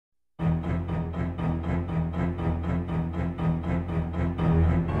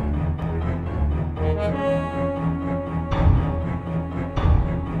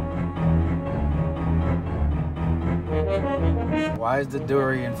Why is the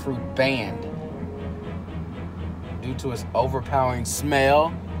durian fruit banned? Due to its overpowering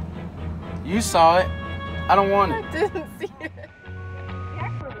smell. You saw it. I don't want it. I didn't see it.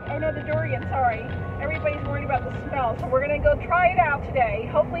 Oh no, the durian, sorry. Everybody's worried about the smell, so we're gonna go try it out today.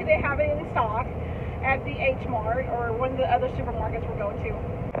 Hopefully they have it in stock at the H-Mart or one of the other supermarkets we're going to.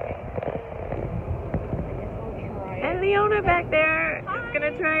 And Leona back there is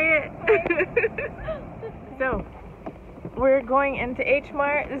gonna try it. So, we're going into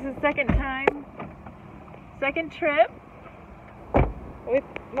H-Mart. This is second trip with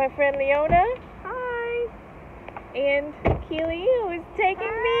my friend Leona. Hi. And Keili, who is taking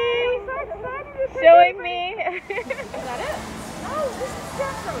me, I'm so excited to showing me. Is that it? Oh, this is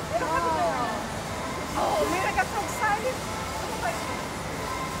jackfruit. They don't have the durian. Oh man, I got so excited. I was like,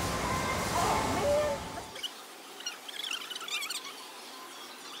 oh man.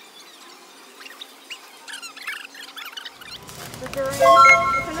 The durian.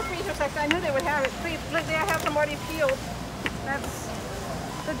 It's in the freezer section. I knew they would have it. See, look, they have some already peeled. That's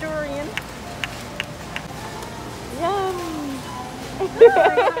the durian. Yum.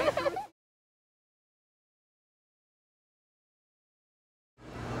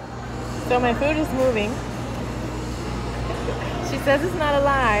 So my food is moving. She says it's not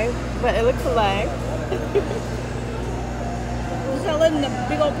alive, but it looks alive. We'll sell it in a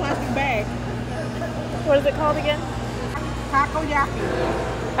big old plastic bag. What is it called again? Takoyaki.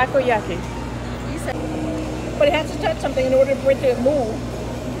 Takoyaki. But it has to touch something in order for it to move.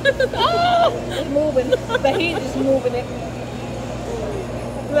 Oh! It's moving. The heat is moving it.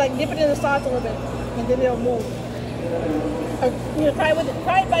 You like dip it in the sauce a little bit, and then it'll move. Or, you know, try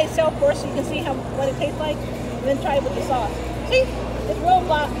it by itself first, so you can see what it tastes like, and then try it with the sauce. See, it's real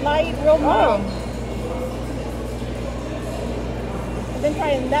light, real mild. And then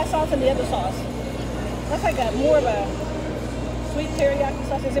try that sauce and the other sauce. That's like more of a sweet teriyaki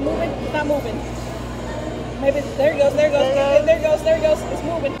sauce. Is it moving? It's not moving. Maybe there it goes. There it goes. There it goes. There it goes. It's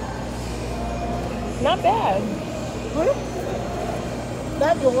moving. Not bad.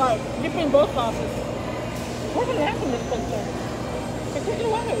 That you'll like. Dip in both sauces. Where's the napkin in this picture? Take it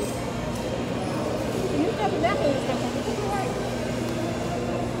away. You used to have a napkin in this picture. Take it away.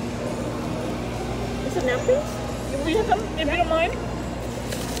 Is it napkins? Will you have some, if you don't mind?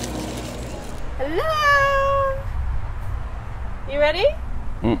 Hello. You ready?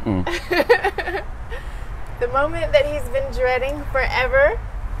 Mm-mm. The moment that he's been dreading forever.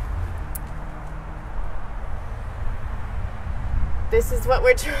 This is what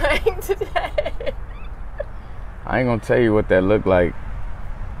we're trying today. I ain't gonna tell you what that looked like.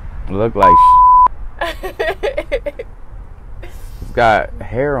 It looked like It's got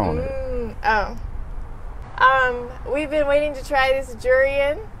hair on it. We've been waiting to try this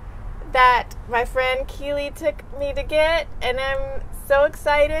durian that my friend Keili took me to get, and I'm so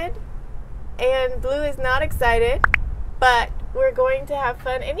excited. And Blue is not excited, but we're going to have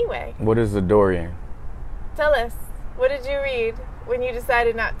fun anyway. What is the durian? Tell us, what did you read when you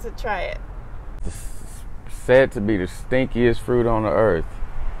decided not to try it? It's said to be the stinkiest fruit on the earth.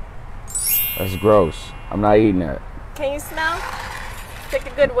 That's gross. I'm not eating that. Can you smell? Take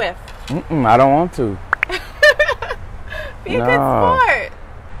a good whiff. I don't want to. Be a good sport.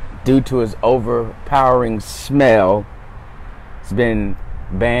 Due to its overpowering smell, it's been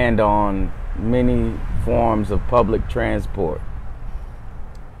banned on many forms of public transport.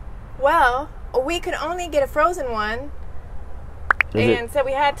 Well, we could only get a frozen one, so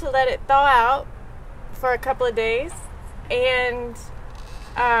we had to let it thaw out for a couple of days, and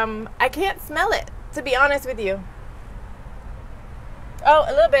I can't smell it, to be honest with you. Oh,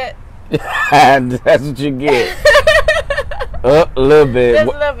 a little bit. That's what you get. A little bit.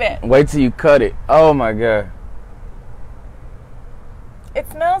 Just a little bit. Wait till you cut it. Oh my God. It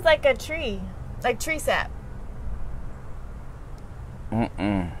smells like a tree, like tree sap.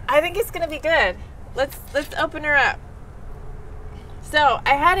 I think it's gonna be good. Let's open her up. So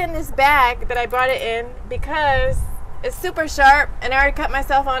I had in this bag that I brought it in because it's super sharp, and I already cut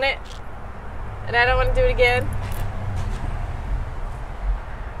myself on it, and I don't want to do it again.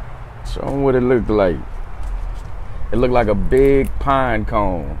 Show them what it looked like. It looked like a big pine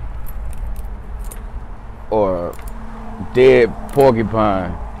cone or a dead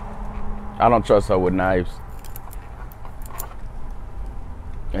porcupine. I don't trust her with knives.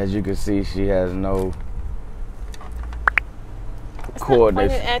 As you can see, she has no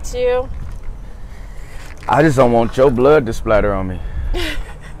coordination. Pointed at you. I just don't want your blood to splatter on me.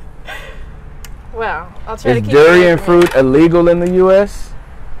 Well, I'll try to keep Is durian fruit illegal in the U.S.?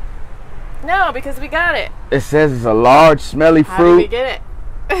 No, because we got it. It says it's a large, smelly How did fruit. we get it?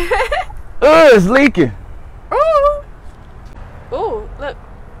 Oh, it's leaking. Ooh. Ooh, look.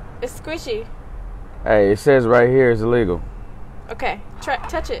 It's squishy. Hey, it says right here it's illegal. Okay,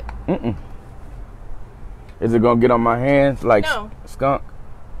 touch it. Mm-mm. Is it gonna get on my hands like No. skunk?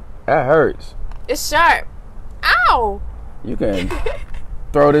 That hurts. It's sharp. Ow! You can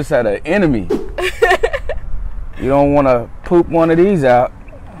throw this at an enemy. You don't want to poop one of these out.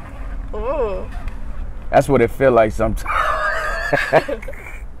 Ooh. That's what it feel like sometimes.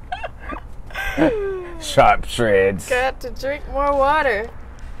 Sharp shreds. Got to drink more water.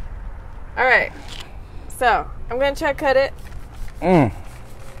 All right. So, I'm going to try to cut it. As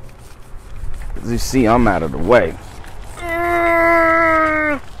you see, I'm out of the way.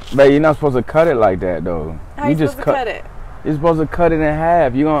 But you're not supposed to cut it like that, though. How you supposed to cut it? You're supposed to cut it in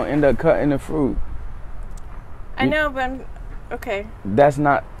half. You're going to end up cutting the fruit. I know, but I'm... Okay. That's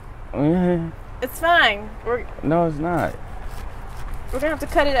not... It's fine. No, it's not. We're going to have to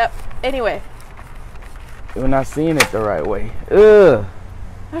cut it up anyway. We're not seeing it the right way. Ugh.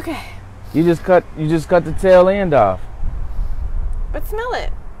 Okay. You just cut the tail end off. But smell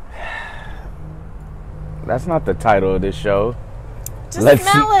it. That's not the title of this show. Just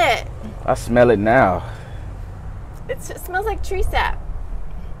smell it. I smell it now. It smells like tree sap.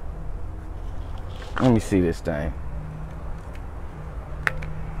 Let me see this thing.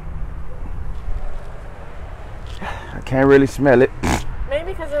 I can't really smell it.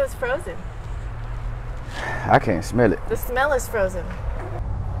 Maybe because it was frozen. I can't smell it. The smell is frozen.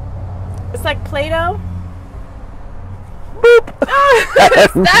 It's like Play-Doh. Boop!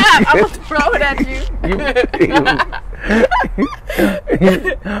 Stop! I'm going to throw it at you.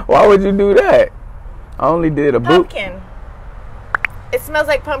 Why would you do that? I only did a boop. Pumpkin. It smells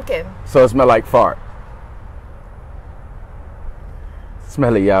like pumpkin. So it smells like fart.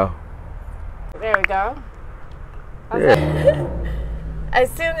 Smell it, y'all. There we go. Yeah. I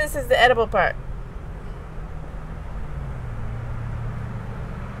assume this is the edible part.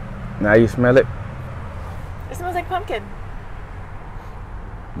 Now you smell it. It smells like pumpkin.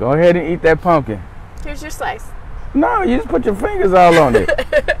 Go ahead and eat that pumpkin. Here's your slice. No, you just put your fingers all on it.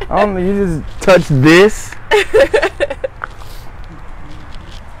 You just touch this.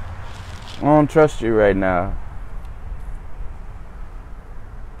 I don't trust you right now.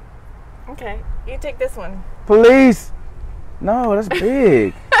 Okay, you take this one. Police! No, that's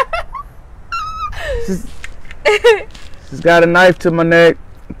big. She's got a knife to my neck,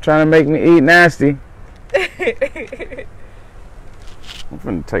 trying to make me eat nasty. I'm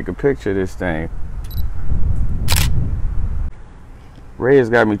finna take a picture of this thing. Rhea's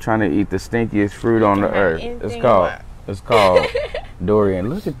got me trying to eat the stinkiest fruit on the earth. It's called durian.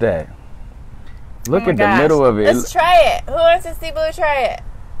 Look at that. Look at the middle of it. Let's try it. Who wants to see Blue try it?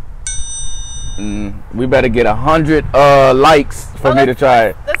 We better get 100 likes for me to try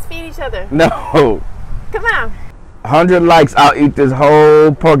it. Let's feed each other. No. Come on. 100 likes, I'll eat this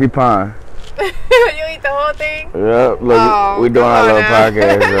whole porcupine. You eat the whole thing? Yep, look, we're doing our little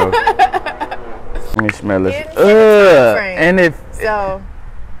podcast, so. Let me smell this. And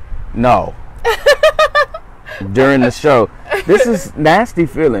no. During the show. This is nasty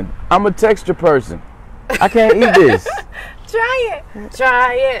feeling. I'm a texture person. I can't eat this. Try it.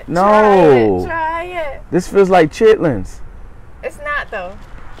 Try it. No. Try it. This feels like chitlins. It's not though.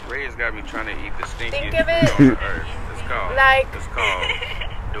 Rhea's got me trying to eat the stinkiest Think of it fruit on earth. It's called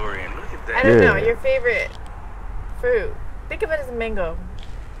durian. Look at that. I don't know, your favorite fruit. Think of it as a mango.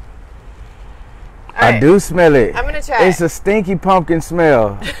 I do smell it. I'm gonna try It's a stinky pumpkin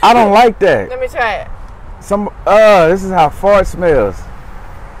smell. I don't like that. Let me try it. This is how fart smells.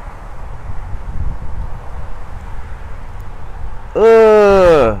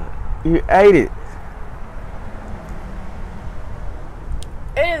 You ate it.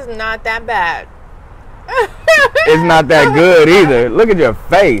 It is not that bad. It's not that good either. Look at your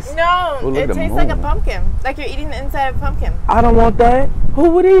face. No, Ooh, it tastes like a pumpkin. Like you're eating the inside of a pumpkin. I don't want that.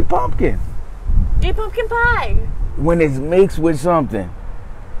 Who would eat pumpkin? Eat pumpkin pie. When it's mixed with something.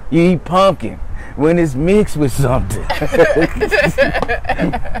 You eat pumpkin. When it's mixed with something.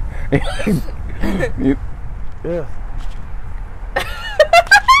 Yeah.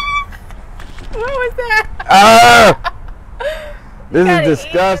 What was that? This is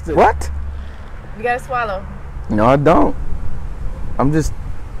disgusting. What? You gotta swallow. No, I don't. This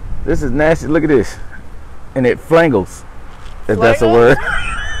is nasty. Look at this. And it flangles. If that's a word.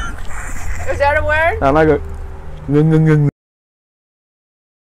 Is that a word? I like it.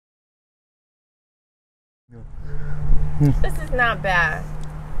 This is not bad.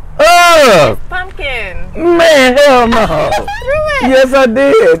 Oh! Pumpkin. Man, hell no. Threw it. Yes, I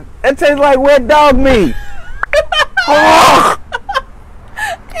did. It tastes like wet dog meat. Oh.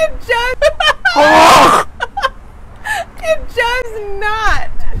 It just. It does not.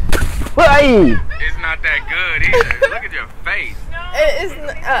 Hey. It's not that good either. Look at your face. It is.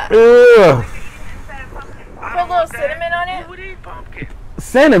 Ugh. Put a little cinnamon on it. Who these pumpkins?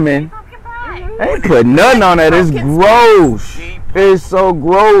 Cinnamon? I ain't put nothing on it. It's gross. It's so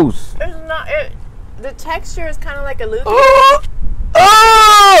gross. It's not. The texture is kind of like a loogie. Oh!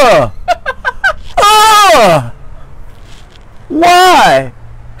 Oh! Oh! Why?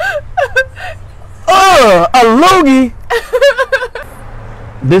 Oh, a loogie?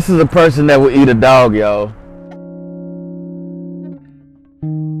 This is a person that will eat a dog, y'all.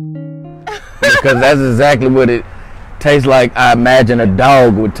 Because that's exactly what it tastes like. I imagine a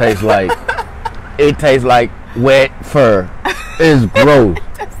dog would taste like. It tastes like wet fur. It's gross.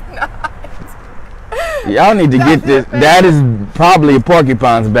 Y'all need to get this. That is probably a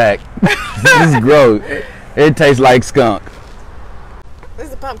porcupine's back. This is gross. It tastes like skunk. This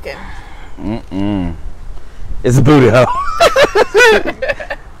is a pumpkin. It's a booty hole.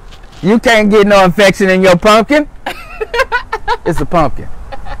 You can't get no infection in your pumpkin. It's a pumpkin.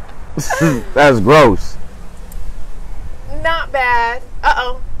 That's gross. Not bad.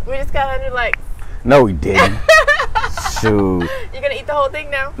 Uh-oh. We just got 100 likes. No, we didn't. Shoot. You gonna eat the whole thing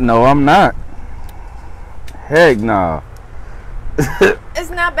now? No, I'm not. Heck no. It's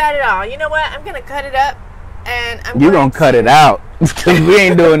not bad at all. You know what? I'm gonna cut it up, and You gonna cut it out. Because we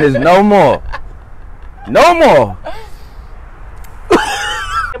ain't doing this no more. No more.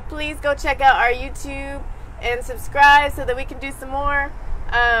 Please go check out our YouTube and subscribe so that we can do some more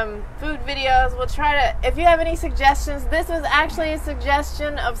food videos. We'll try to, if you have any suggestions, this was actually a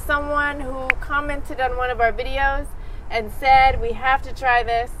suggestion of someone who commented on one of our videos and said we have to try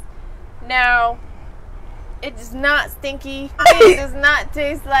this. Now, it is not stinky. It does not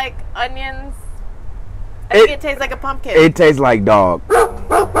taste like onions. I think it tastes like a pumpkin. It tastes like dog.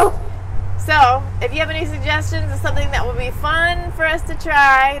 So, if you have any suggestions of something that would be fun for us to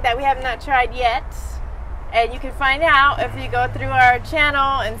try that we have not tried yet, and you can find out if you go through our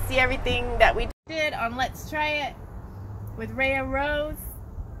channel and see everything that we did on Let's Try It with Rhea Rose,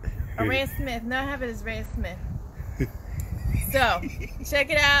 or Rhea Smith. No, I have it as Rhea Smith. So, check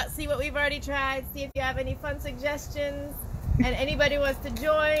it out, see what we've already tried, see if you have any fun suggestions, and anybody wants to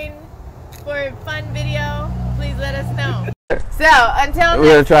join for a fun video, please let us know. So, until next time.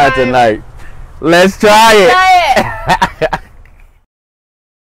 We're gonna try it tonight. Let's try it. Try it.